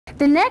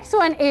The next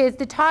one is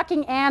the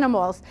talking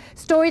animals.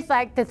 Stories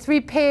like the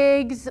Three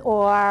Pigs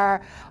or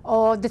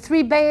the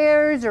Three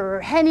Bears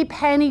or Henny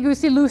Penny,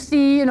 Goosey Lucy,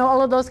 you know,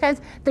 all of those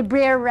kinds. The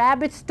Brer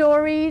Rabbit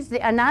stories, the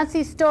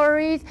Anansi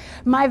stories.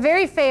 My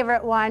very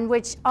favorite one,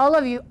 which all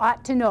of you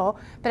ought to know,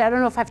 but I don't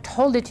know if I've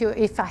told it to you.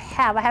 If I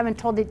haven't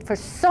told it for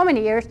so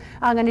many years.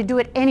 I'm going to do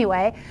it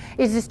anyway,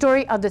 is the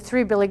story of the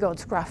Three Billy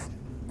Goats Gruff.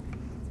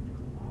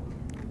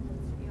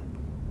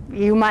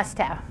 You must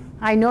have.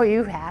 I know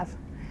you have.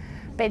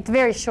 But it's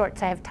very short,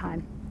 so I have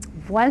time.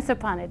 Once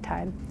upon a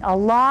time, a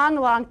long,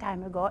 long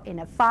time ago, in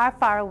a far,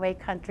 far away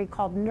country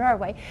called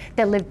Norway,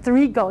 there lived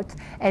 3 goats,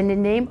 and the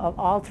name of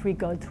all 3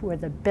 goats were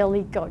the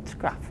Billy Goats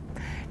Gruff.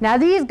 Now,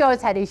 these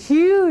goats had a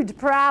huge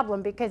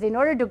problem because in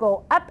order to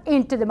go up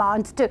into the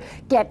mountains to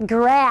get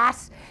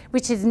grass,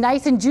 which is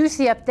nice and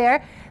juicy up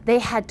there, they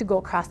had to go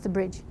across the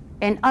bridge.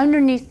 And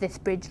underneath this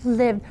bridge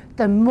lived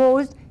the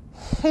most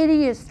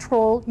hideous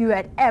troll you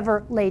had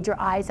ever laid your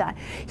eyes on.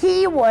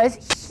 He was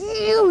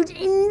huge,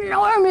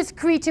 enormous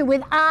creature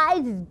with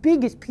eyes as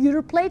big as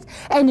pewter plates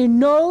and a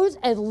nose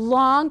as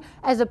long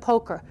as a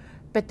poker.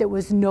 But there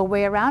was no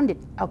way around it.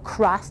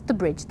 Across the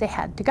bridge they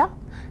had to go.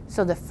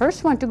 So the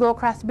first one to go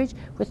across the bridge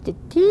was the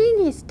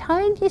teeniest,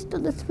 tiniest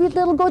of the 3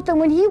 little goats. And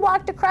when he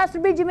walked across the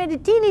bridge, he made a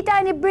teeny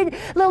tiny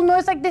little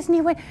noise like this, and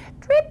he went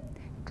trip,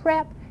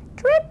 trap,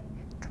 trip,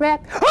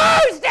 trap.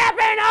 Who's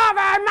stepping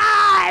over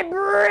my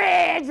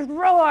bridge?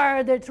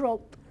 Roared the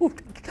troll.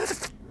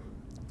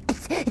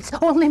 It's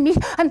only me.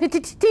 I'm the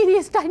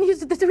teeniest,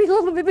 tiniest of the 3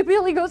 little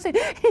Billy Goats, and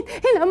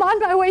I'm on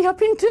my way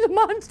up into the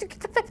mountains to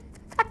get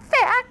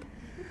fat.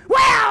 Well,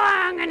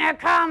 I'm gonna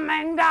come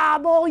and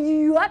gobble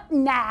you up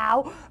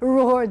now,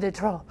 roared the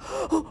troll.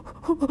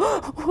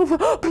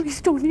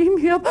 Please don't eat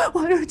me up.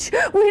 Why don't you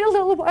wait a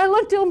little while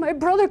until my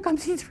brother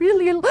comes? He's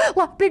really a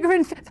lot bigger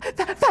and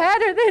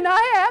fatter than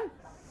I am.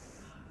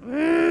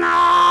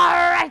 All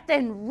right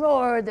then,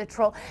 roared the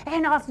troll,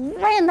 and off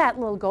ran that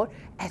little goat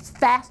as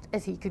fast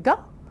as he could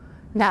go.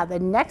 Now the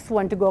next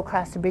one to go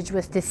across the bridge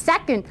was the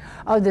second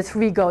of the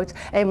 3 goats,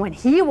 and when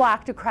he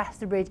walked across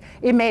the bridge,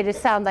 it made a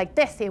sound like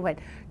this. He went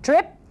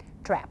trip,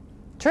 trap,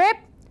 trip,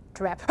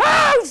 trap.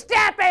 Who's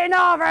stepping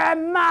over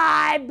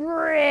my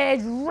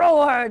bridge?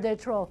 Roared the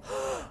troll.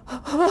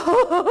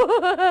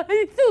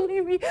 It's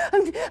only me.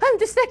 I'm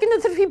the second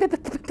of the 3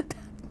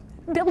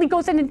 Billy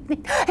Goats, and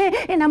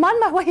I'm on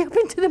my way up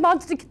into the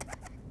mountains to get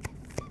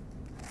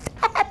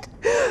fat.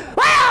 Well,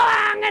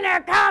 I'm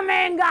gonna come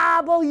and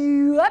gobble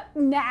you up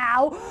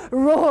now,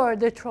 roared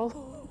the troll.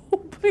 Oh,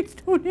 please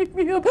don't eat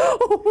me up.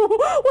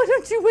 Oh, why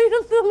don't you wait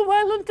a little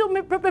while until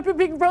my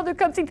big brother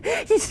comes?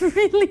 He's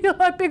really a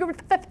lot bigger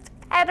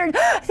pattern.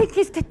 I think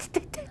he's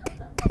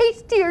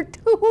tastier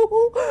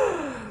too.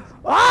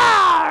 All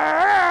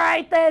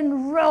right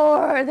then,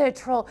 roared the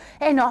troll,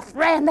 and off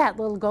ran that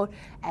little goat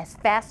as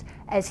fast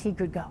as he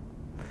could go.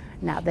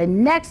 Now the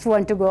next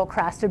one to go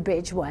across the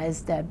bridge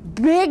was the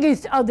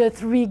biggest of the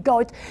 3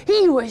 goats.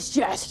 He was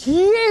just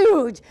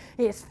huge.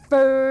 His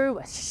fur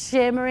was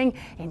shimmering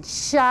and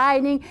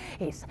shining.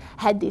 He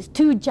had these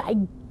 2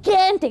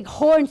 gigantic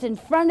horns in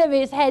front of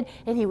his head,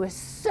 and he was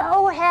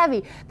so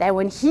heavy that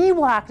when he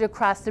walked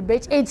across the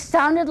bridge, it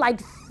sounded like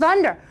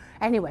thunder.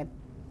 And he went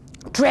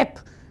trip,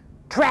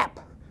 trap,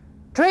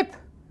 trip,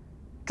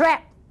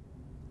 trap,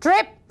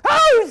 trip.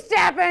 Who's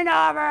stepping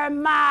over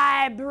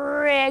my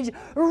bridge?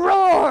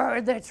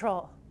 Roared the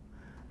troll.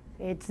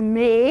 It's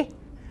me.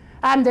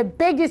 I'm the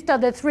biggest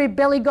of the 3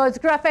 Billy Goats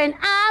Gruff, and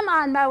I'm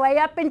on my way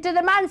up into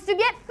the mountains to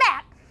get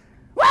fat.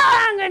 Well,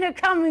 I'm gonna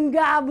come and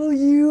gobble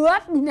you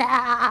up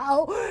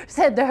now,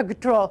 said the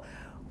troll.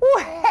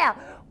 Well,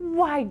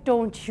 why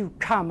don't you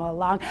come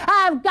along?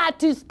 I've got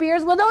 2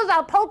 spears. With those,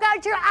 I'll poke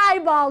out your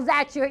eyeballs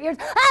at your ears.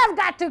 I've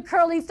got 2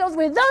 curly stones.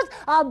 With those,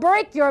 I'll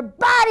break your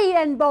body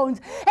and bones.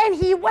 And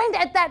he went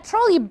at that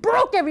troll. He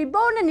broke every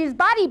bone in his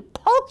body,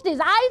 poked his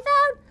eyes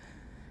out,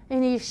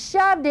 and he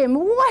shoved him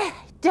way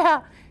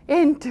down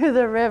into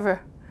the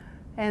river.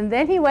 And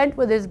then he went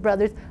with his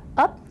brothers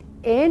up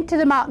into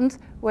the mountains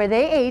where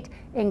they ate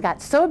and got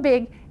so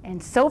big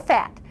and so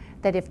fat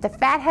that if the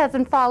fat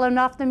hasn't fallen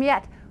off them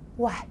yet,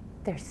 what?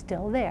 They're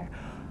still there.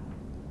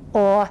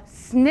 Och,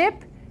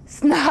 snipp,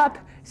 snapp,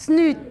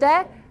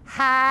 snute,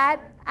 här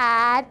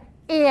är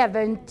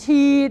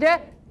äventyret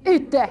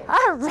ute.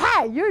 All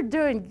right, you're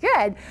doing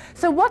good.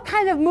 So what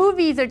kind of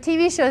movies or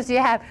TV shows do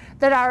you have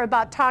that are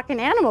about talking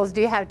animals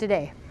do you have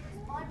today?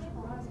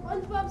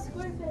 SpongeBob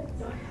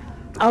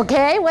SquarePants.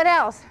 Okay, what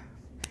else?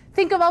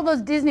 Think of all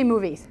those Disney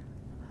movies.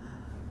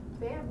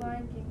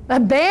 Lion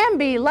King.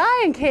 Bambi,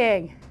 Lion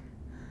King.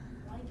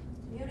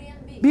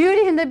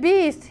 Beauty and the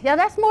Beast. Yeah,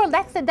 that's more,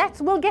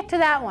 we'll get to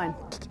that one.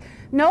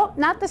 No,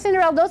 not the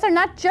Cinderella. Those are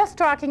not just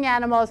talking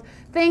animals.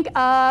 Think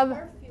of,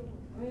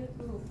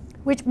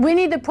 which,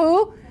 Winnie the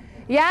Pooh?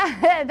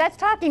 Yeah, that's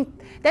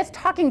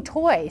talking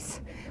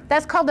toys.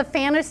 That's called a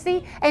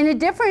fantasy. And the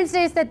difference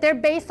is that they're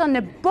based on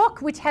the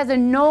book, which has a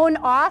known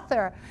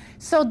author.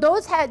 So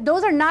those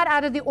are not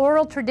out of the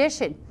oral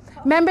tradition.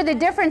 Remember, the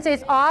difference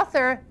is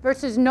author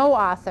versus no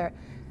author.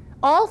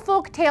 All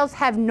folk tales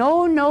have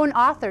no known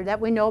author that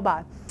we know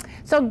about.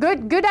 So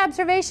good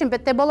observation,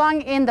 but they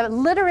belong in the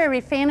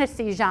literary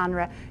fantasy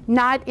genre,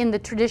 not in the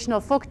traditional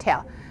folk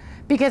tale.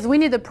 Because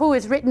Winnie the Pooh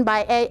is written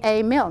by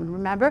A.A. Milne,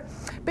 remember?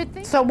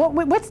 So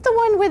what's the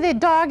one with the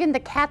dog and the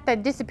cat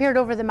that disappeared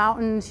over the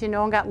mountains, you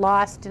know, and got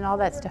lost and all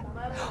that stuff?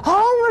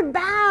 Homeward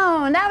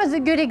Bound, that was a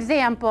good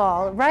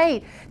example,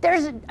 right?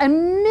 There's a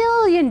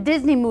million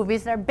Disney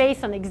movies that are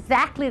based on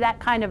exactly that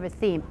kind of a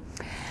theme.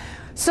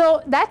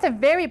 So that's a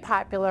very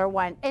popular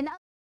one. And